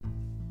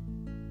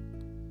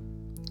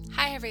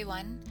Hi,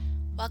 everyone.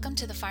 Welcome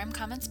to the Farm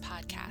Commons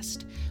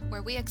podcast,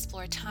 where we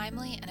explore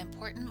timely and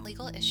important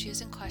legal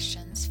issues and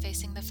questions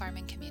facing the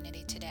farming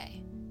community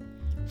today.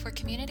 For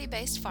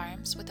community-based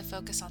farms with a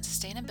focus on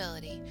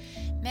sustainability,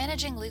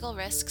 managing legal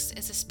risks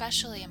is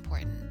especially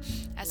important,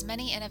 as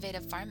many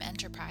innovative farm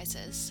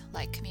enterprises,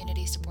 like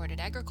community-supported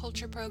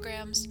agriculture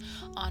programs,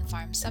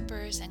 on-farm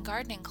suppers, and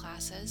gardening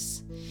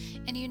classes,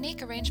 and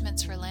unique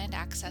arrangements for land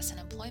access and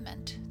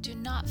employment, do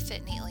not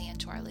fit neatly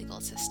into our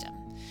legal system,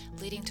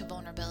 leading to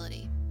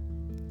vulnerability.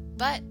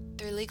 But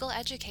through legal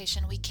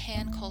education, we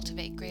can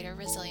cultivate greater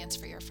resilience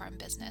for your farm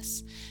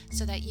business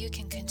so that you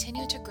can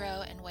continue to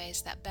grow in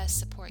ways that best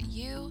support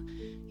you,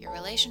 your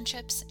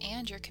relationships,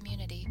 and your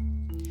community.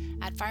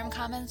 At Farm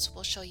Commons,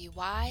 we'll show you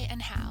why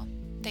and how.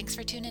 Thanks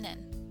for tuning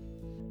in.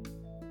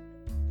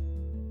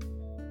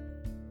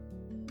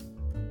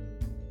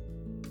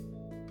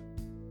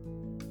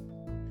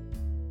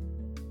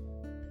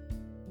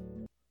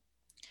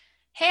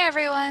 Hey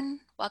everyone,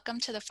 welcome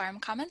to the Farm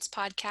Commons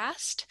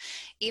podcast.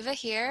 Eva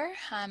here,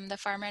 I'm the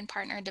Farmer and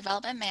Partner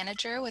Development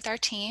Manager with our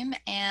team,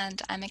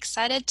 and I'm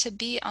excited to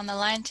be on the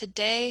line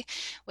today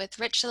with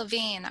Rich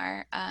Levine,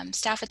 our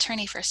staff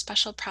attorney for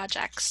special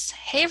projects.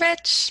 Hey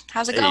Rich,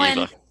 how's it going?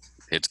 Eva,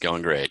 it's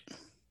going great.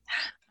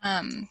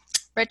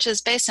 Rich is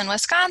based in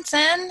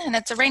Wisconsin, and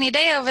it's a rainy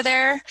day over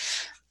there,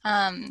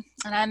 and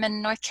I'm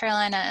in North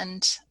Carolina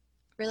and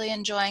really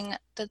enjoying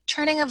the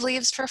turning of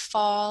leaves for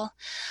fall.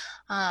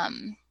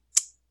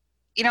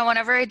 You know,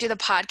 whenever I do the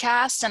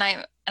podcast and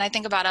I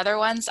think about other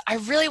ones, I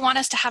really want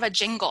us to have a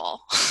jingle.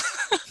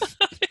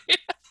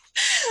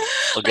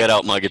 I'll get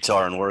out my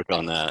guitar and work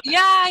on that. Yeah,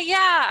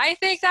 I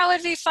think that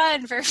would be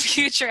fun for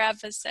future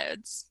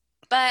episodes.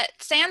 But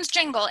sans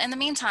jingle, in the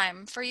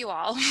meantime, for you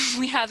all,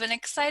 we have an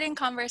exciting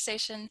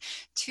conversation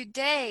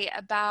today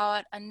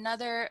about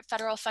another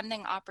federal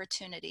funding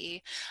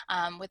opportunity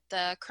with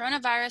the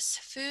Coronavirus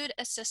Food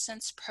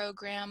Assistance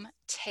Program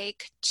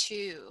Take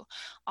 2,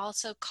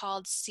 also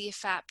called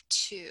CFAP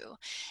 2.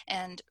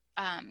 And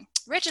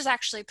Rich is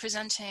actually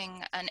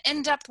presenting an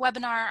in-depth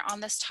webinar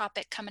on this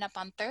topic coming up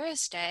on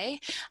Thursday,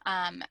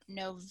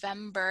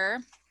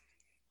 November,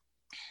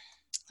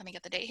 let me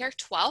get the date here,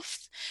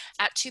 12th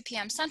at 2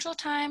 p.m. Central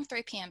Time,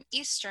 3 p.m.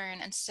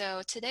 Eastern. And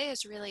so today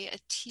is really a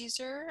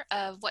teaser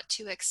of what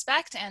to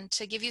expect and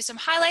to give you some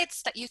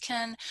highlights that you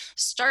can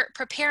start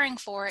preparing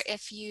for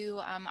if you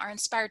are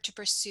inspired to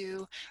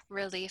pursue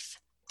relief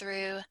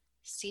through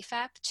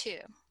CFAP 2.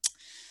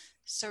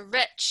 So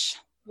Rich,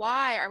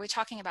 why are we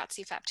talking about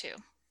CFAP 2?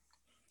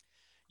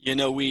 You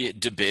know, we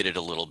debated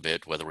a little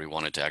bit whether we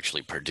wanted to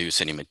actually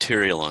produce any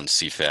material on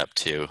CFAP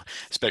 2,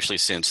 especially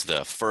since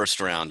the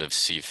first round of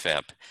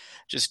CFAP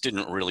just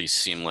didn't really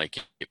seem like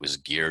it was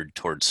geared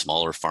towards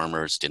smaller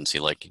farmers, didn't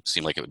seem like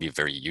it would be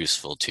very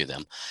useful to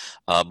them.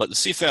 But the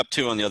CFAP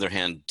 2, on the other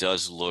hand,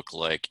 does look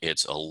like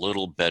it's a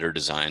little better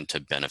designed to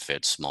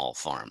benefit small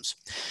farms.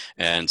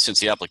 And since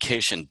the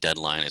application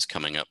deadline is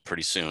coming up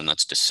pretty soon,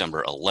 that's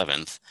December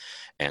 11th,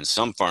 and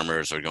some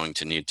farmers are going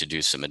to need to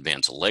do some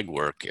advanced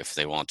legwork if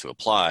they want to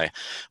apply,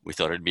 we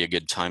thought it'd be a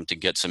good time to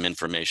get some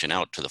information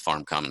out to the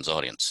Farm Commons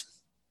audience.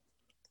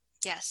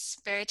 Yes,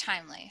 very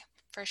timely,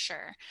 for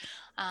sure.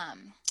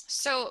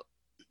 So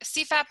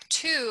CFAP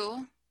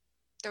 2,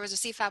 there was a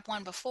CFAP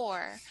 1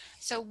 before.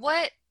 So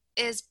what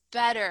is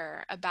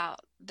better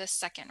about this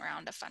second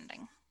round of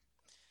funding?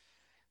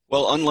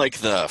 Well, unlike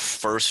the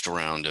first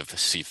round of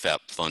CFAP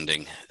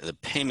funding, the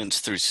payments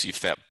through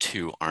CFAP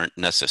 2 aren't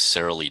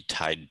necessarily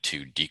tied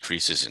to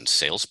decreases in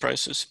sales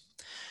prices.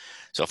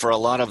 So for a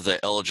lot of the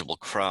eligible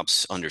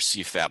crops under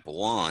CFAP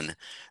 1,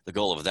 the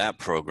goal of that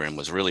program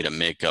was really to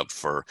make up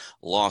for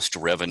lost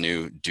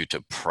revenue due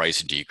to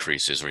price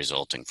decreases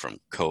resulting from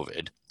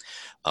COVID.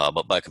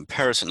 But by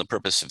comparison, the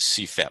purpose of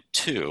CFAP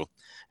 2,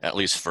 at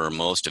least for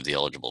most of the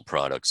eligible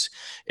products,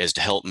 is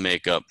to help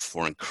make up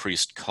for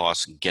increased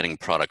costs getting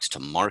products to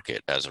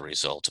market as a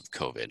result of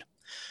COVID.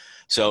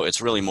 So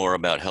it's really more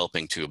about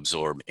helping to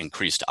absorb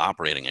increased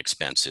operating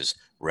expenses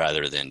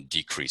rather than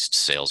decreased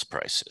sales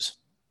prices.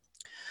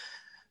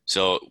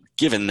 So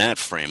given that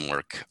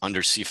framework,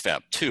 under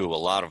CFAP 2, a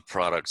lot of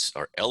products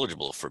are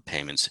eligible for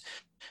payments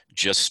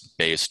just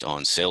based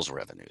on sales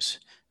revenues.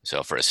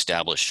 So for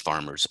established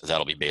farmers,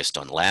 that'll be based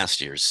on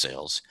last year's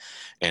sales.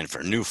 And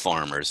for new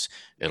farmers,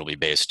 it'll be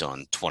based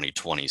on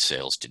 2020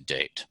 sales to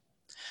date.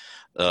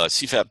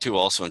 CFAP 2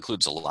 also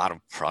includes a lot of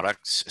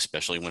products,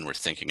 especially when we're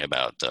thinking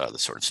about the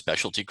sort of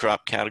specialty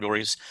crop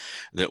categories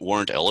that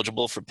weren't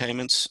eligible for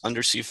payments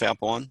under CFAP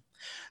 1.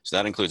 So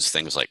that includes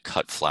things like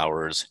cut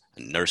flowers,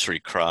 nursery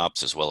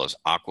crops, as well as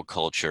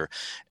aquaculture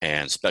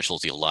and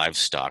specialty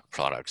livestock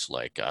products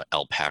like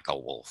alpaca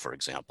wool, for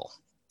example.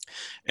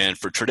 And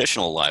for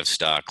traditional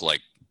livestock like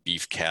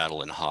beef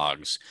cattle and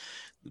hogs,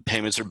 the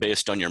payments are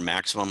based on your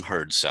maximum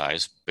herd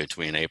size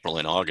between April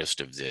and August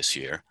of this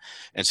year.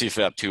 And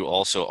CFAP 2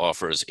 also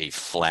offers a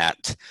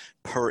flat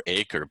per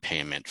acre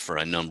payment for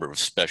a number of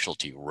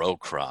specialty row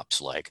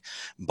crops like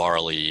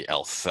barley,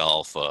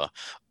 alfalfa,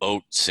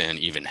 oats, and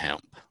even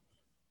hemp.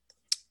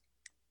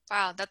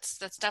 Wow, that's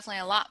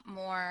definitely a lot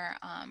more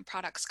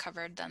products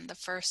covered than the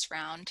first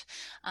round.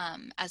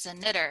 As a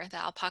knitter, the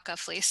alpaca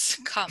fleece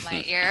caught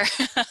my ear.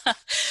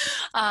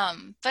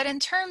 But in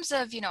terms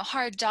of,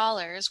 hard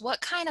dollars, what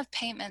kind of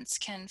payments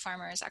can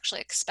farmers actually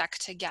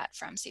expect to get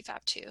from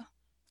CFAP 2?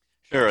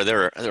 Sure,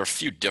 there are a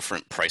few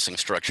different pricing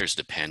structures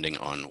depending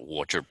on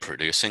what you're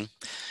producing.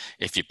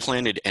 If you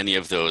planted any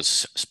of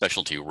those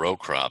specialty row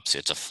crops,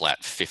 it's a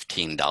flat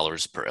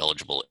 $15 per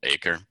eligible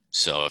acre.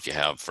 So if you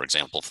have, for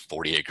example,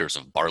 40 acres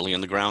of barley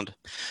in the ground,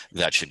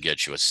 that should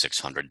get you a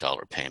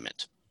 $600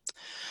 payment.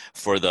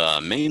 For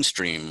the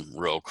mainstream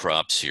row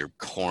crops, your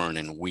corn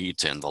and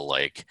wheat and the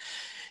like,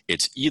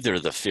 it's either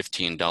the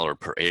 $15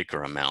 per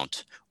acre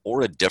amount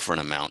or a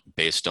different amount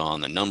based on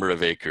the number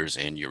of acres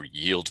and your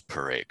yield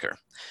per acre.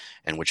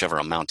 And whichever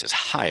amount is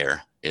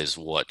higher is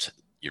what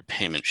your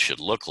payment should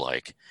look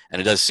like.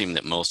 And it does seem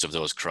that most of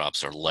those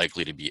crops are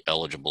likely to be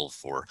eligible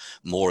for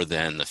more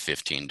than the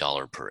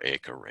 $15 per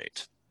acre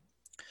rate.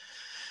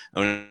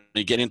 When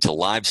you get into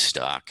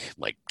livestock,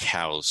 like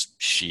cows,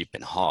 sheep,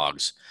 and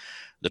hogs,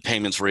 the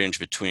payments range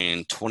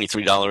between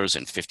 $23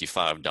 and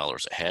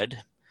 $55 a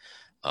head.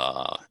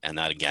 And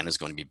that again is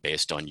going to be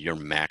based on your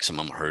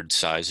maximum herd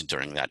size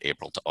during that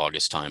April to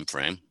August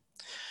timeframe.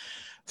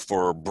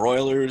 For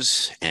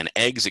broilers and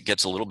eggs, it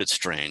gets a little bit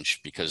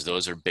strange because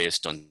those are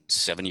based on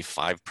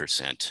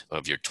 75%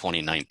 of your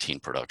 2019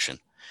 production.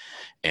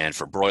 And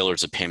for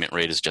broilers, the payment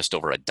rate is just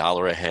over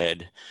 $1 a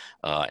head,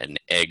 and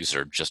eggs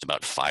are just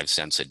about 5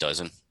 cents a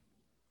dozen.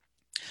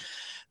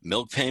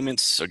 Milk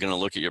payments are going to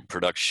look at your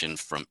production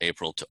from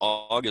April to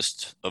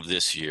August of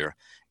this year,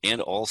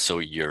 and also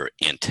your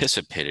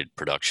anticipated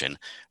production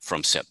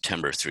from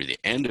September through the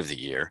end of the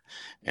year.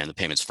 And the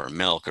payments for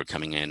milk are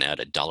coming in at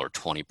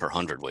 $1.20 per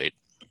hundredweight.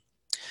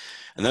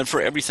 And then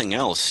for everything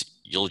else,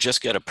 you'll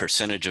just get a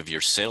percentage of your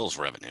sales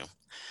revenue.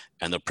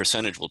 And the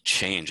percentage will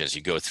change as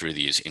you go through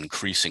these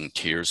increasing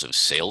tiers of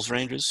sales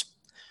ranges.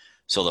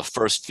 So the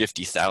first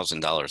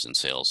 $50,000 in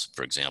sales,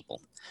 for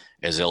example,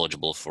 is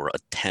eligible for a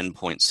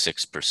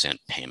 10.6%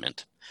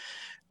 payment.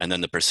 And then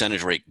the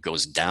percentage rate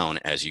goes down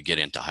as you get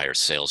into higher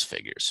sales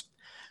figures.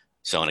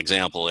 So an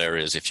example there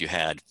is if you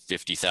had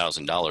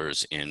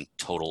 $50,000 in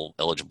total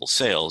eligible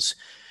sales,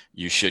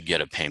 you should get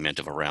a payment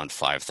of around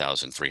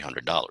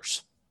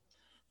 $5,300.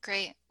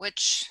 Great,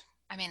 which,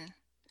 I mean,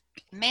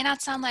 may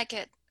not sound like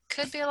it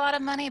could be a lot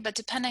of money, but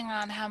depending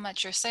on how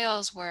much your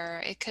sales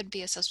were, it could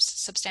be a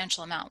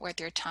substantial amount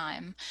worth your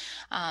time.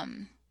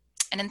 And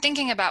in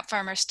thinking about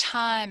farmers'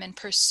 time and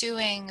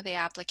pursuing the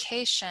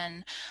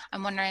application,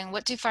 I'm wondering,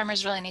 what do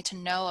farmers really need to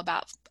know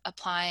about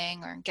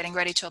applying or getting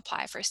ready to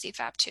apply for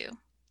CFAP 2?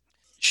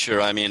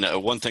 Sure. I mean,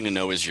 one thing to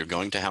know is you're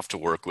going to have to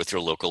work with your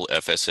local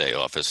FSA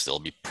office. They'll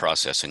be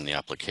processing the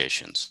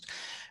applications.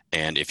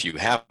 And if you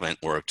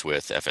haven't worked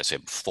with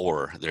FSA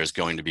before, there's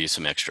going to be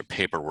some extra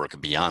paperwork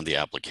beyond the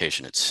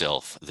application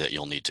itself that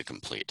you'll need to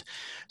complete.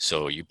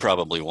 So you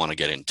probably want to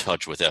get in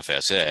touch with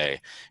FSA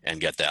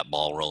and get that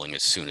ball rolling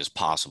as soon as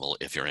possible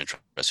if you're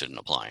interested in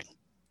applying.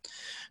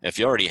 If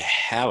you already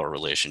have a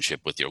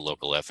relationship with your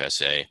local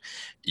FSA,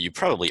 you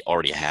probably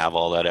already have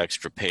all that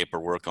extra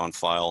paperwork on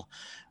file,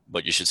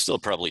 but you should still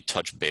probably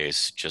touch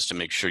base just to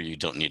make sure you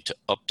don't need to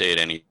update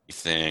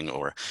anything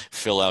or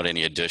fill out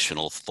any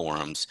additional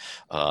forms,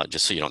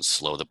 just so you don't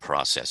slow the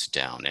process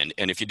down. And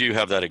if you do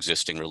have that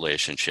existing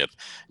relationship,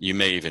 you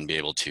may even be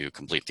able to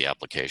complete the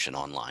application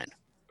online.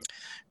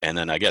 And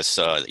then I guess,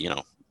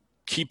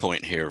 key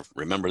point here,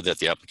 remember that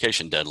the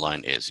application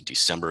deadline is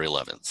December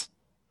 11th.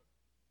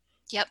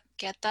 Yep,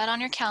 get that on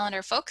your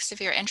calendar, folks,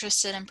 if you're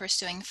interested in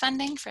pursuing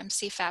funding from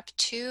CFAP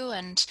 2.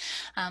 And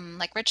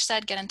like Rich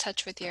said, get in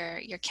touch with your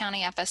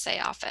county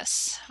FSA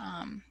office.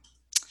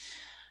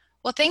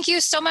 Well, thank you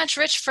so much,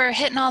 Rich, for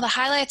hitting all the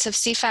highlights of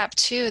CFAP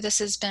 2. This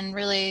has been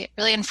really,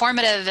 really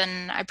informative,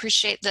 and I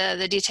appreciate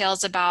the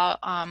details about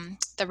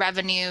the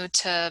revenue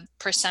to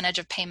percentage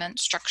of payment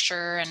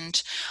structure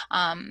and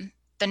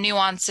the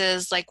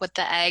nuances, like with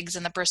the eggs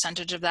and the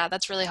percentage of that.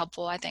 That's really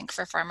helpful, I think,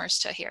 for farmers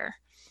to hear.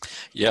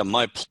 Yeah,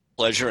 my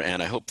pleasure,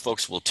 and I hope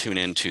folks will tune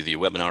in to the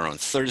webinar on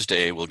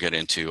Thursday. We'll get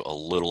into a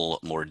little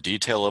more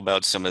detail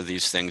about some of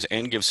these things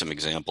and give some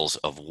examples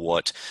of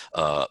what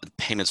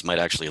payments might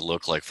actually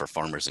look like for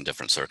farmers in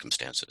different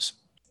circumstances.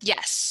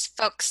 Yes,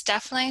 folks,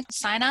 definitely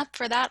sign up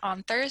for that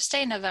on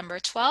Thursday, November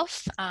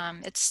 12th.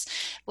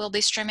 We'll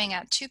be streaming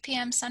at 2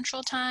 p.m.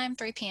 Central Time,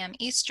 3 p.m.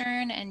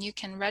 Eastern, and you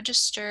can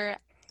register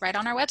right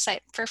on our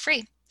website for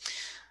free.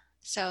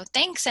 So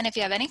thanks, and if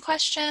you have any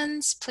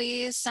questions,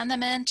 please send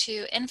them in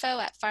to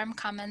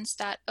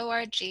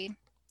info@farmcommons.org.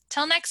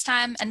 Till next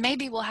time, and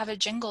maybe we'll have a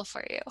jingle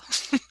for you.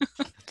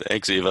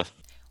 Thanks, Eva.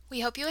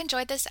 We hope you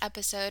enjoyed this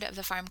episode of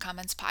the Farm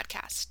Commons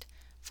podcast.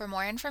 For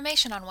more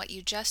information on what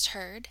you just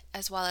heard,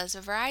 as well as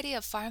a variety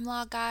of farm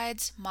law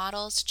guides,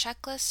 models,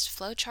 checklists,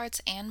 flowcharts,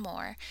 and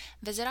more,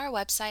 visit our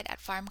website at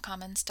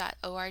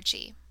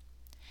farmcommons.org.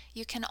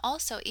 You can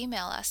also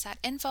email us at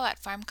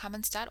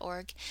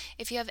info@farmcommons.org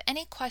if you have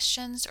any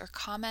questions or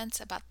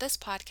comments about this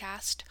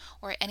podcast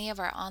or any of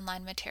our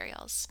online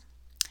materials.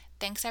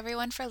 Thanks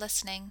everyone for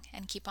listening,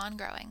 and keep on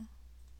growing.